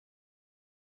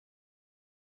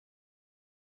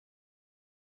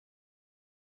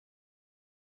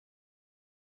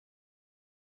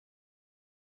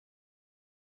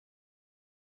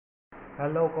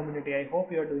Hello community, I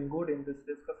hope you are doing good. In this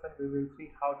discussion we will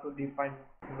see how to define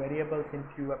variables in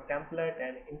Qweb template,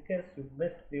 and in case you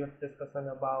missed previous discussion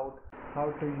about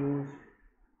how to use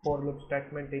for loop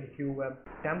statement in Qweb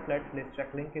template, please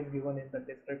check, link is given in the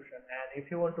description. And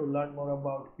if you want to learn more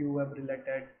about Qweb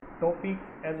related topics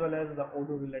as well as the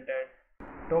Odoo related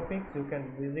topics, you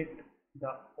can visit the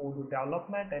Odoo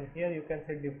development, and here you can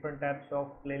see different types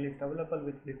of playlists available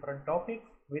with different topics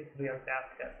with real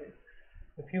task cases.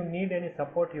 If you need any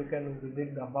support, you can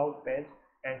visit the about page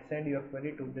and send your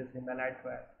query to this email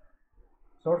address.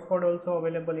 Source code also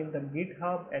available in the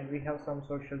GitHub, and we have some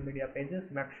social media pages.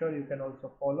 Make sure you can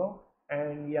also follow,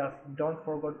 and yes, don't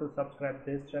forget to subscribe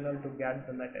this channel to get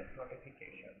the latest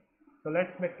notification. So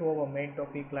let's back to our main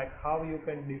topic, like how you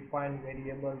can define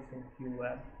variables in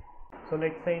Qweb. So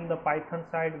let's say in the Python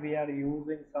side we are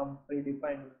using some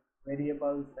predefined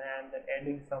variables and then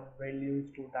adding some values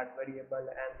to that variable,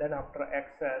 and then after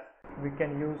access we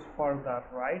can use further,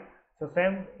 right? So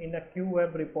same in a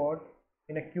Qweb report,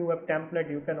 in a Qweb template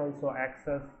you can also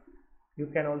access, you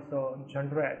can also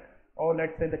generate, or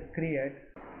let's say the create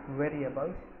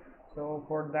variables. So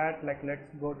for that, like, let's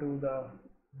go to the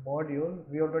module.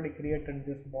 We already created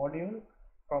this module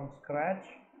from scratch,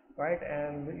 right?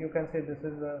 And you can see this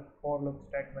is a for loop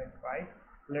statement, right?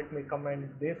 Let me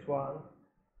comment this one.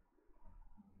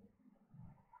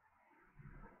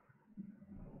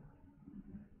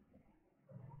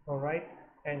 Alright,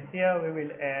 and here we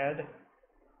will add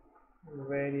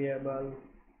variable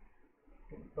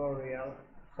tutorial,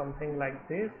 something like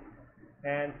this.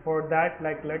 And for that,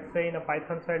 like, let's say in a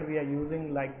Python side we are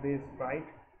using like this, right?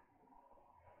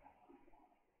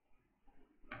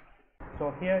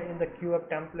 So here in the Qweb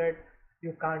template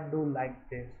you can't do like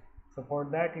this. So for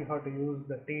that you have to use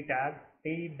the t tag,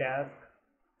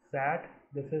 t-set.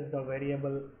 This is the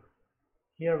variable.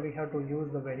 Here we have to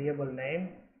use the variable name,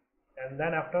 and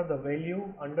then after the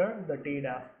value under the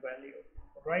t-value,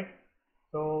 right?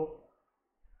 So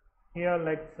here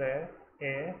let's say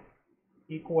a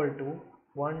equal to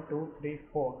 1 2 3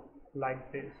 4,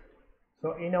 like this.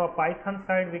 So in our Python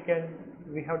side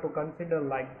we have to consider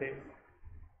like this.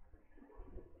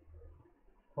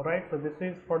 Alright, so this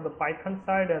is for the Python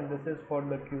side and this is for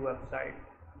the Qweb side.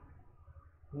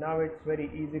 Now it's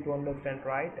very easy to understand,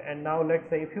 right? And now let's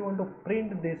say if you want to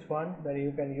print this one, then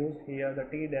you can use here the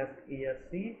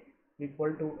t-esc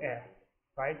equal to a,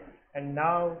 right? And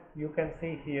now you can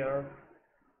see here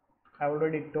I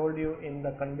already told you in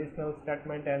the conditional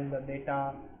statement and the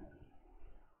data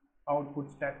output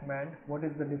statement what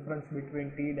is the difference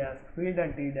between t-desk field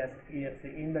and t-esc.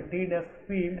 In the t-desk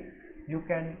field you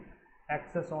can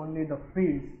access only the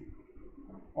fields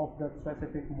of the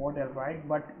specific model, right?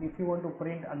 But if you want to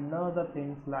print another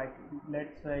things, like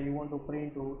let's say you want to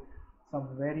print to some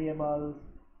variables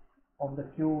of the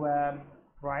Qweb,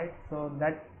 right? So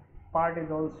that part is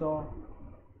also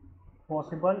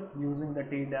possible using the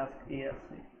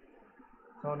t-esc.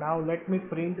 So now let me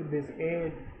print this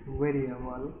a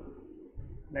variable.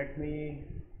 Let me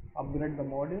upgrade the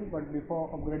module, but before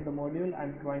upgrade the module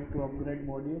I'm trying to upgrade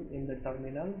module in the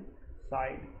terminal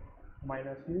side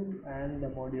 -u and the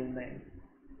module name.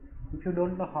 If you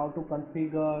don't know how to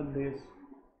configure this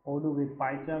Odoo with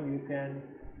PyCharm, you can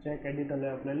check editor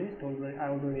layer playlist. I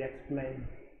already explained.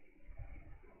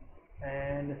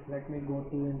 And let me go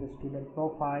to in the student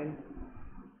profile,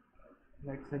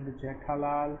 let's say the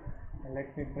Jethalal, and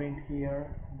let me print here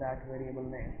that variable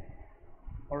name.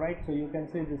 Alright, so you can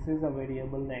see this is a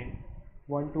variable name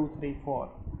 1 2 3 4.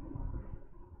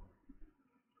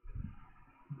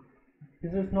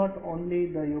 This is not only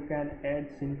the you can add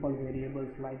simple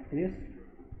variables like this,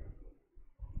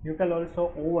 you can also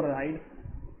override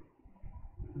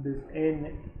this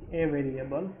a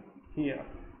variable here,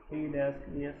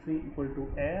 t-esc equal to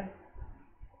a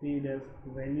t-desk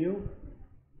value,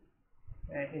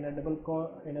 in a double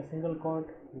quote, in a single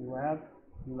quote,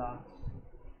 WebLearns.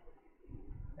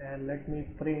 And let me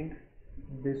print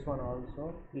this one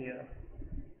also here.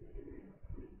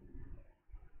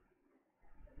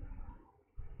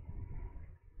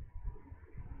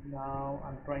 Now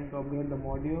I'm trying to upgrade the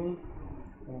module.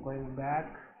 I'm going back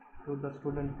to the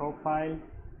student profile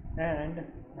and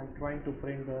I'm trying to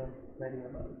print the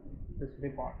variable, this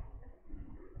report.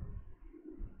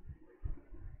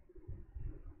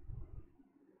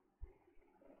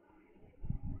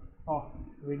 Oh,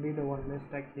 we did one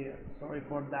mistake here, sorry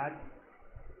for that.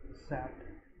 Set.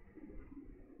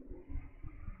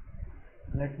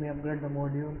 Let me upgrade the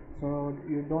module. So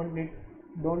you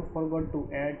don't forget to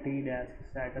add t-desk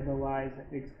set, otherwise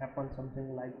it's happen something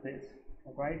like this.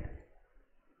 Alright,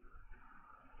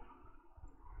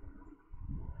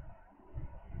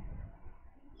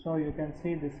 So you can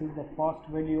see this is the first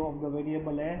value of the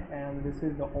variable a, and this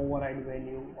is the override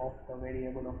value of the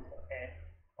variable of the a.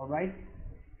 Alright,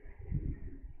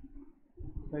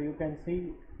 so you can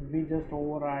see we just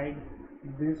override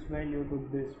this value to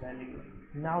this value.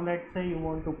 Now let's say you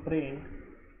want to print,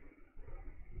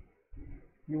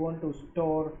 you want to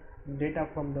store data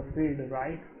from the field,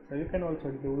 right? So you can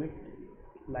also do it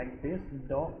like this,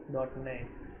 doc.name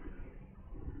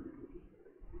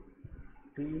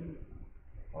t,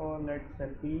 or let's say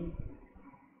p,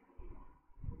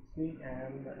 c,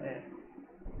 and a.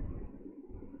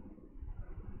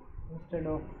 Instead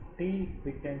of t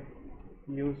we can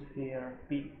use here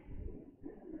p.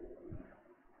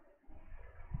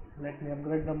 Let me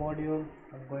upgrade the module.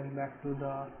 I'm going back to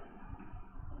the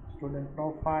student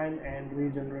profile and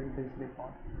regenerate this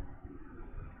report.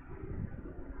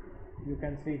 You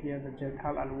can see here the jet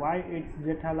halal. Why it's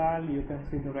jet halal? You can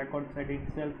see the record set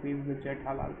itself is the jet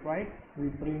halal, right? We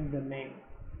print the name,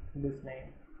 this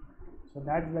name, so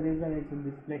that's the reason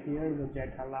it's display here the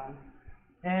jet halal.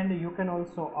 And you can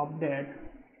also update,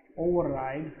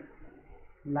 override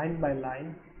line by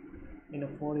line in a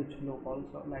for each loop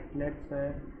also. Like let's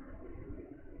say,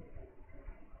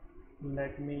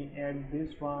 let me add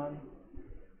this one,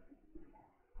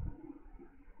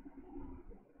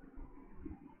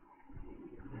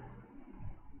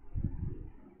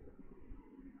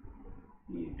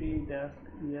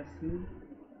 esc,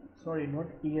 sorry, not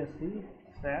esc,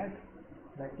 set.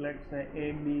 Like let's say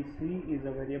abc is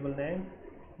a variable name,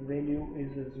 value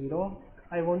is 0.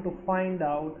 I want to find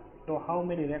out to how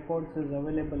many records is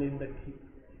available in the key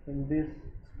in this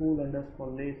school underscore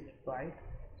list, right?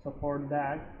 So for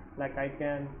that, like I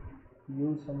can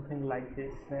use something like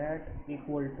this, set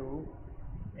equal to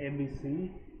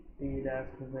abc t dash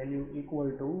value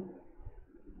equal to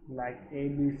like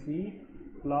abc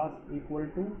plus equal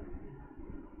to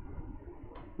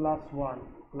plus 1,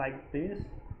 like this.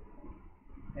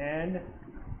 And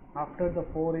after the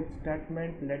for each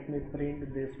statement, let me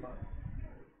print this one,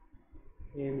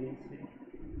 abc.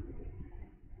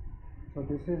 So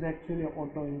this is actually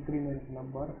auto increment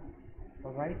number.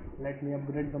 Alright, let me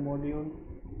upgrade the module.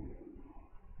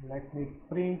 Let me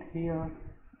print here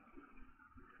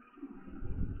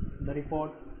the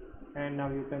report, and now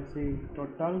you can see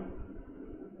total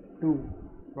 2,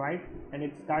 right? And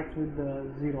it starts with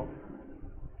the 0.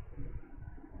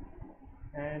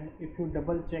 And if you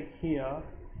double check here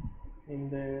in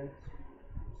the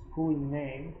school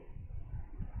name,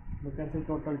 you can see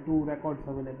total 2 records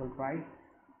available, right?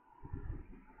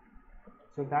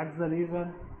 So that's the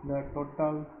reason the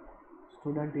total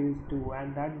student is 2,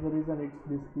 and that's the reason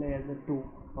it's display as a 2.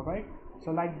 Alright,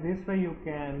 so like this way you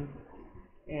can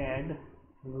add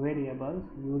variables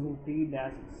using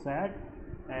t-set,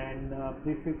 and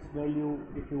prefix value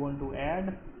if you want to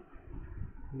add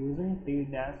using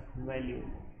t-value,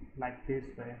 like this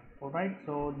way. Alright,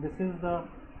 so this is the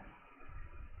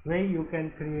way you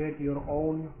can create your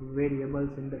own variables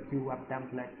in the Qweb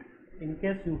template. In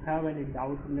case you have any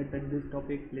doubt related to this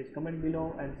topic, please comment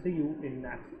below, and see you in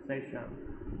next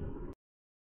session.